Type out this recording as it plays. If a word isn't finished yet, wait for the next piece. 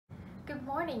Good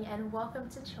morning and welcome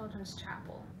to Children's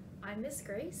Chapel. I'm Miss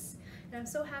Grace and I'm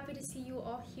so happy to see you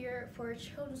all here for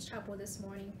Children's Chapel this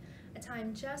morning, a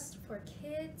time just for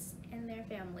kids and their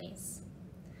families.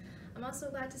 I'm also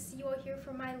glad to see you all here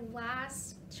for my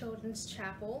last Children's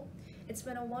Chapel. It's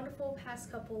been a wonderful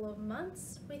past couple of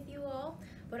months with you all,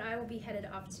 but I will be headed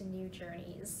off to new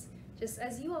journeys, just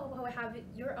as you all will have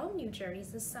your own new journeys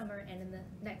this summer and in the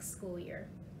next school year.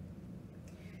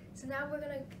 So now we're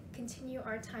going to continue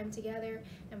our time together,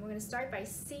 and we're going to start by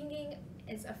singing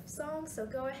a song. So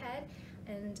go ahead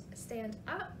and stand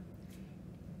up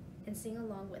and sing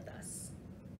along with us.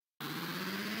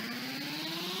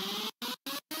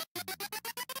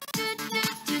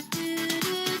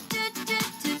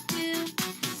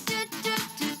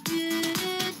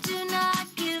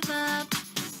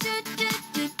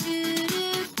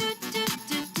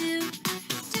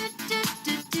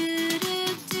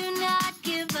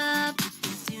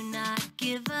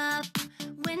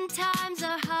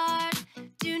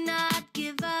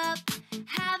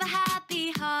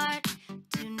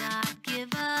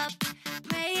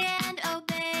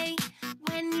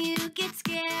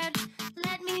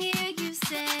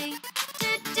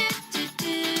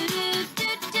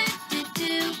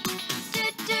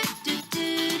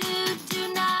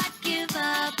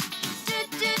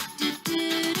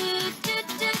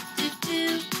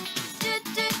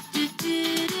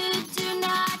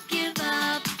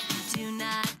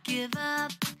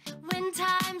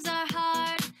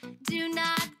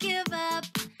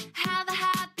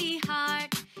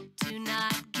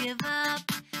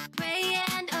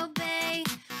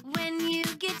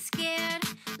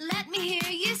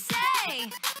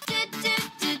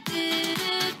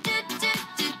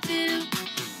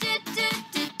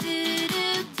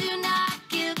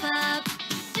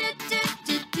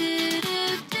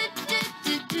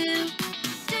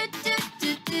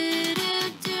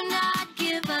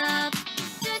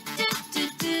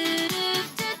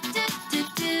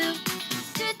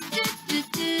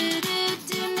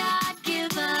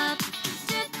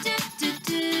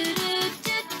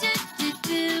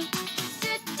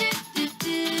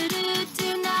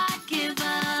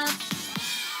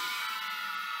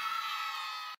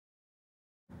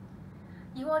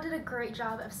 You all did a great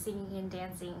job of singing and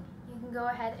dancing. You can go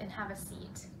ahead and have a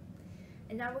seat.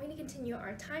 And now we're going to continue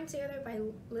our time together by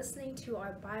listening to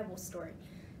our Bible story.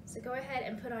 So go ahead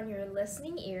and put on your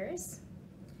listening ears,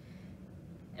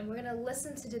 and we're going to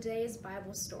listen to today's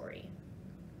Bible story.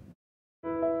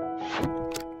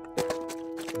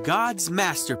 God's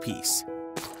masterpiece.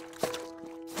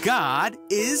 God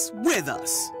is with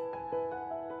us.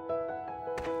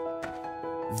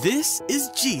 This is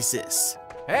Jesus.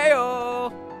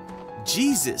 Heyo!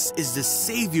 Jesus is the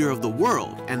Savior of the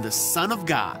world and the Son of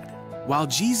God. While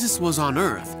Jesus was on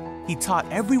earth, he taught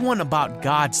everyone about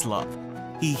God's love.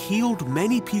 He healed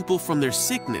many people from their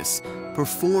sickness,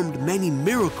 performed many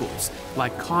miracles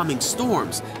like calming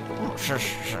storms,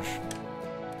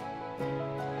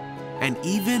 and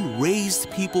even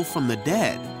raised people from the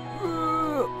dead.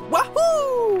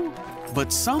 Wahoo!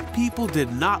 But some people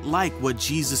did not like what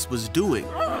Jesus was doing,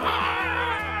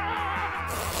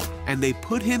 and they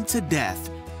put him to death.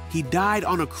 He died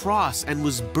on a cross and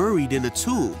was buried in a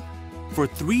tomb. For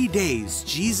 3 days,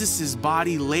 Jesus'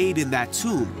 body laid in that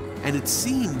tomb, and it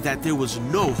seemed that there was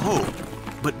no hope.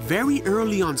 But very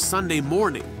early on Sunday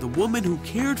morning, the woman who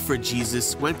cared for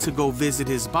Jesus went to go visit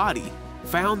his body,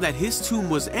 found that his tomb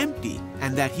was empty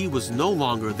and that he was no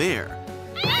longer there.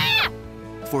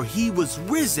 For he was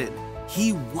risen.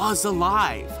 He was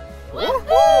alive.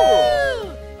 Woohoo!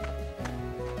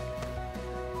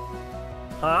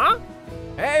 Huh?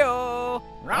 Heyo!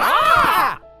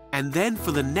 Rah! And then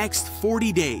for the next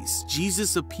 40 days,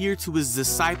 Jesus appeared to his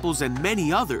disciples and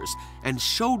many others and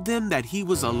showed them that he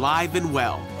was alive and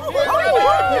well.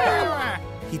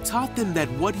 He taught them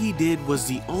that what he did was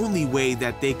the only way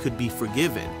that they could be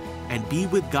forgiven and be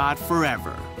with God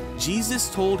forever.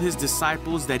 Jesus told his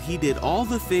disciples that he did all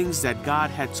the things that God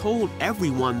had told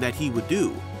everyone that he would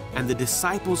do, and the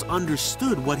disciples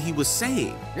understood what he was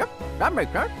saying. Yep, that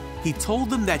makes sense. He told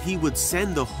them that he would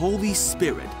send the Holy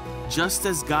Spirit, just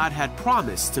as God had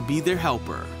promised to be their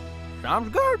helper. Sounds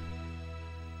good.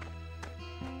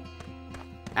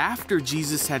 After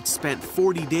Jesus had spent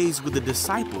 40 days with the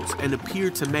disciples and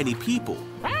appeared to many people,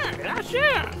 That's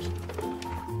it.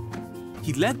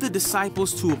 he led the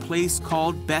disciples to a place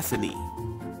called Bethany.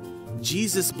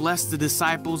 Jesus blessed the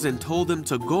disciples and told them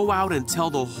to go out and tell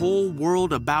the whole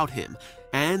world about him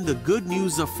and the good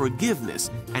news of forgiveness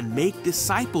and make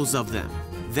disciples of them.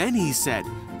 Then he said,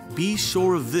 Be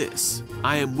sure of this,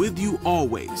 I am with you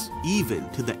always, even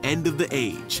to the end of the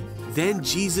age." Then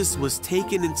Jesus was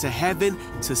taken into heaven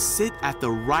to sit at the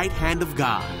right hand of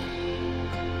God.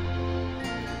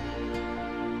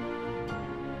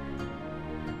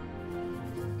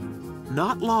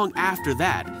 Not long after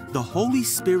that, the Holy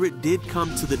Spirit did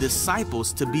come to the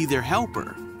disciples to be their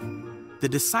helper. The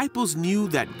disciples knew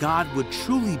that God would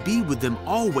truly be with them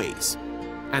always.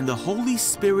 And the Holy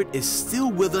Spirit is still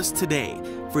with us today,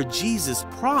 for Jesus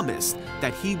promised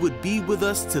that He would be with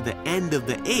us to the end of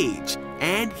the age,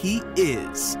 and He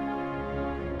is.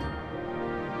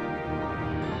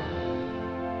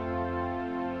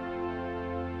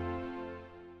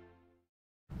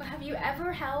 Have you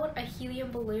ever held a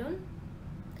helium balloon?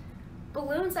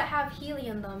 Balloons that have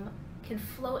helium in them can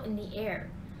float in the air,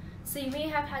 so you may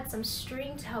have had some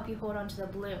string to help you hold onto the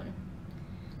balloon.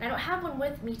 I don't have one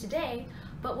with me today,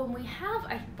 but when we have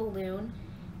a balloon,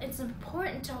 it's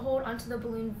important to hold onto the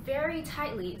balloon very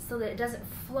tightly so that it doesn't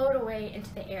float away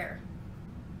into the air.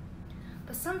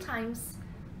 But sometimes,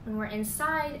 when we're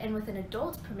inside and with an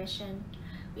adult's permission,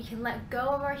 we can let go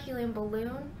of our helium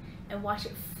balloon and watch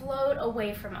it float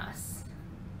away from us.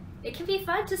 It can be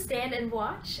fun to stand and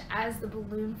watch as the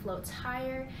balloon floats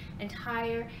higher and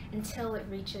higher until it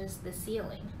reaches the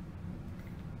ceiling.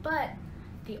 But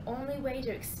the only way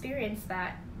to experience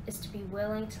that is to be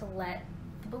willing to let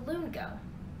the balloon go.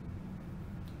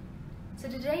 So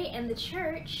today in the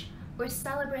church, we're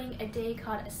celebrating a day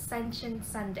called Ascension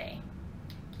Sunday.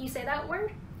 Can you say that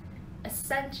word?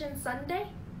 Ascension Sunday?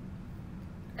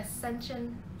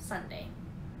 Ascension Sunday.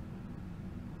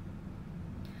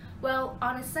 Well,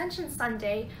 on Ascension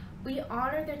Sunday, we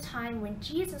honor the time when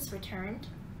Jesus returned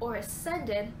or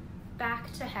ascended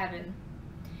back to heaven.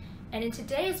 And in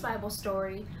today's Bible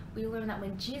story, we learn that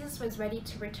when Jesus was ready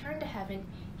to return to heaven,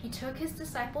 He took His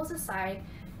disciples aside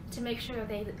to make sure that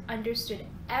they understood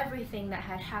everything that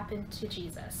had happened to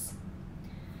Jesus.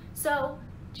 So,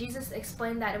 Jesus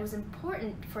explained that it was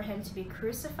important for Him to be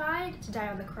crucified, to die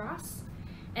on the cross,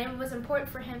 and it was important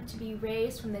for Him to be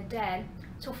raised from the dead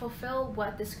to fulfill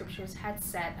what the scriptures had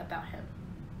said about Him.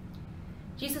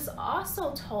 Jesus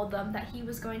also told them that He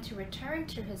was going to return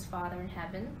to His Father in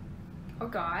heaven, or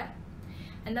God,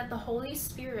 and that the Holy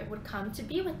Spirit would come to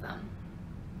be with them.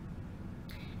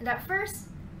 And at first,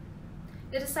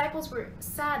 the disciples were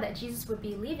sad that Jesus would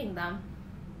be leaving them,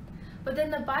 but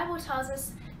then the Bible tells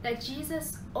us that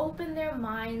Jesus opened their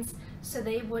minds so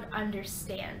they would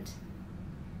understand.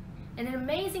 And an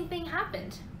amazing thing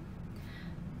happened.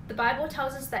 The Bible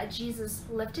tells us that Jesus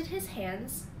lifted His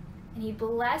hands and He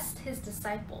blessed His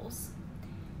disciples.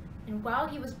 And while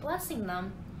He was blessing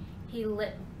them, He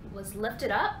was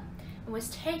lifted up and was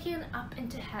taken up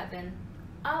into heaven,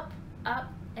 up,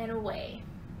 up, and away.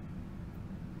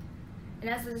 And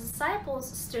as the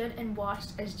disciples stood and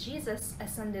watched as Jesus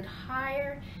ascended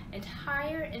higher and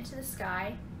higher into the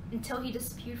sky until He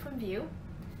disappeared from view,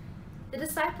 the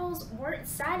disciples weren't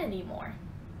sad anymore.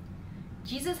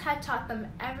 Jesus had taught them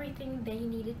everything they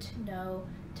needed to know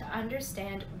to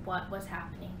understand what was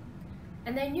happening.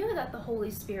 And they knew that the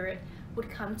Holy Spirit would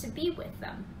come to be with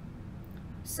them.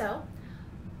 So,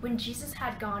 when Jesus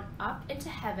had gone up into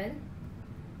heaven,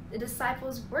 the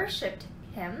disciples worshiped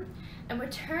Him and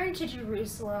returned to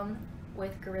Jerusalem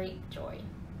with great joy.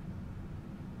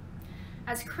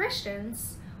 As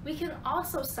Christians, we can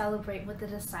also celebrate with the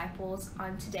disciples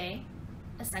on today,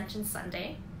 Ascension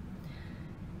Sunday.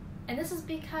 And this is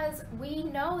because we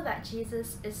know that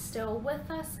Jesus is still with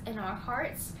us in our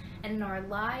hearts and in our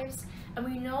lives, and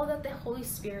we know that the Holy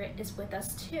Spirit is with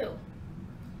us too.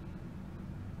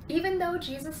 Even though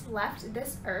Jesus left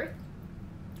this earth,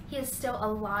 He is still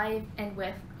alive and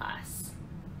with us.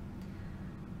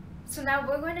 So now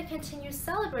we're going to continue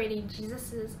celebrating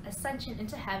Jesus' ascension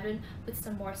into heaven with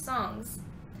some more songs.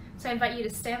 So I invite you to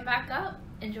stand back up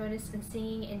and join us in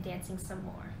singing and dancing some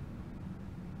more.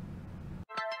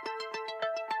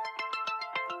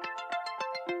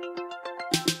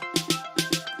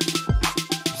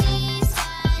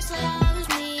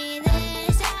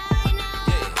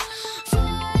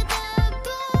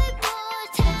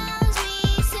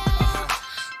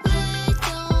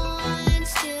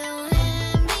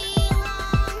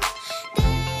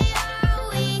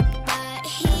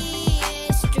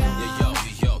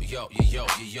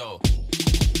 Yeah.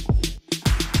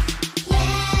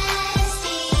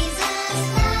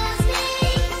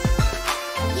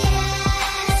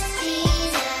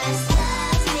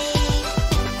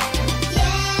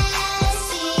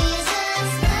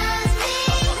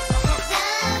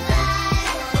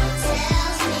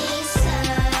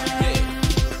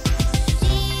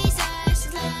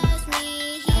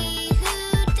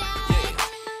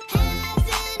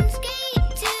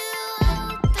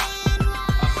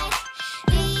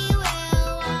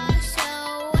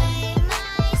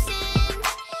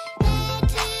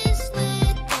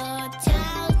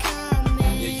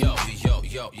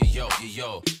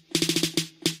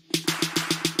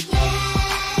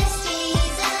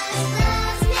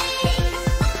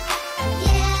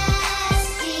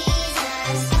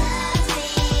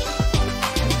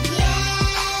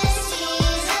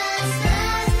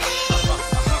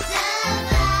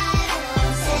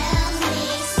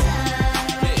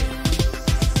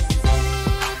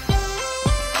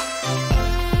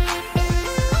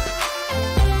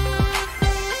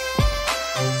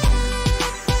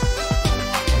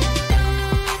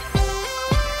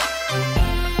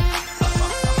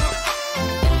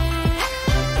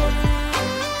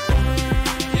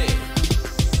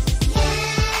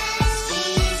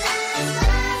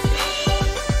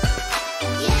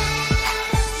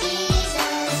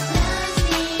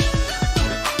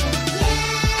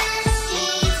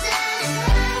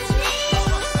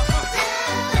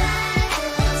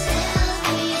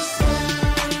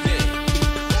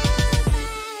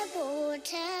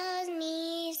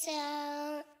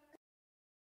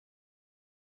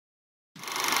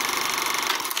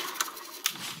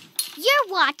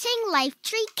 watching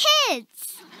Lifetree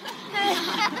Kids.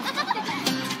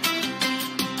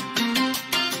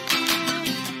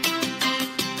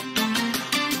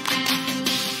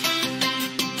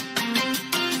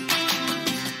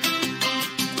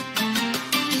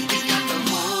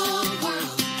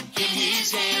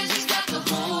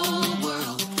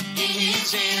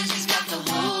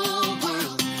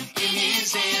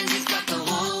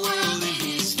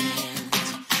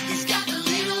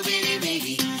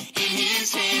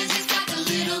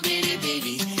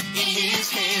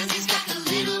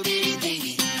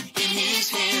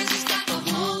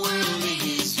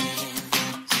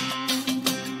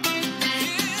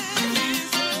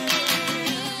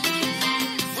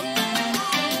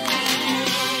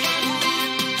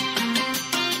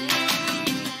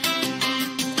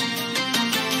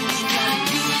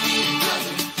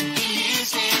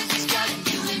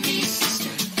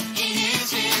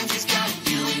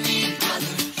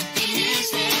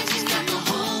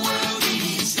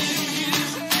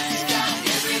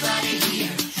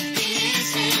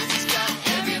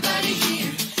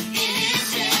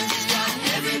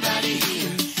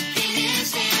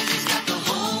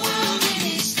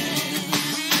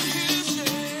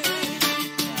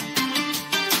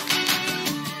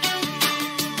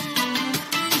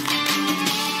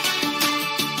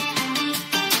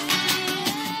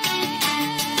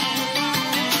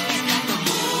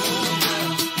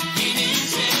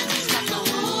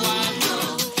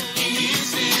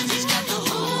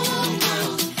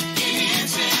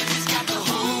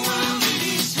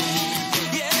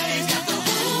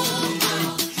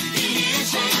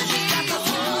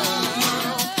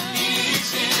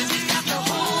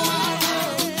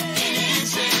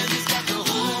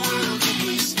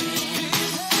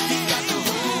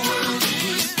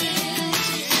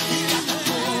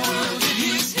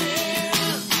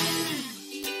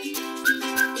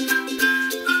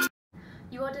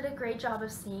 Great job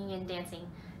of singing and dancing.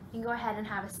 You can go ahead and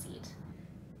have a seat.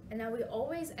 And now we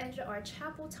always end our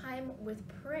chapel time with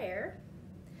prayer.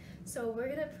 So we're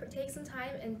gonna take some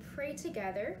time and pray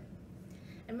together.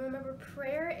 And remember,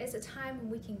 prayer is a time when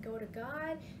we can go to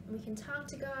God and we can talk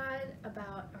to God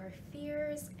about our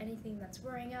fears, anything that's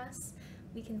worrying us.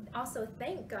 We can also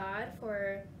thank God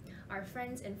for our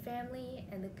friends and family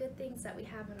and the good things that we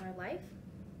have in our life.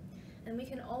 And we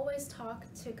can always talk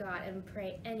to God and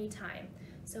pray anytime.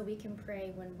 So we can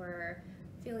pray when we're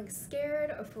feeling scared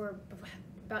or if we're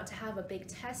about to have a big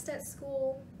test at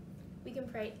school. We can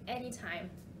pray anytime.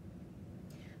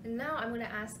 And now I'm going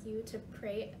to ask you to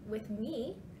pray with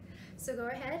me. So go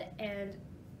ahead and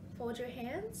fold your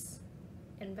hands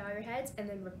and bow your heads and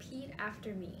then repeat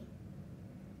after me.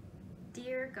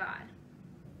 Dear God,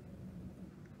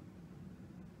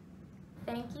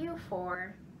 thank you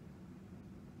for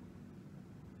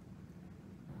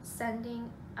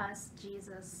sending us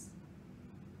Jesus.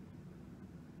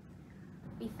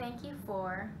 We thank you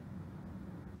for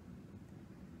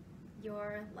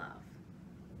your love.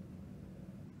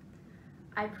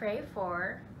 I pray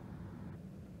for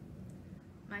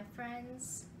my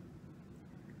friends,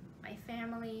 my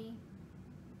family,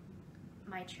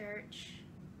 my church,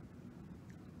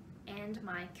 and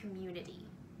my community.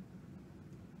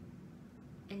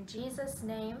 In Jesus'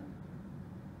 name,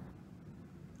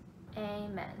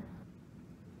 amen.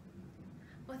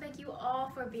 Well, thank you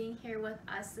all for being here with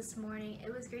us this morning.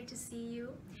 It was great to see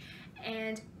you.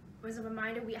 And as a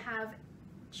reminder, we have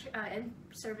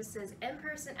services in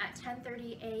person at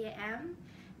 10:30 a.m.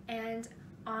 and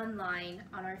online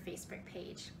on our Facebook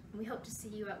page. We hope to see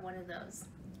you at one of those.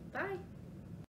 Bye.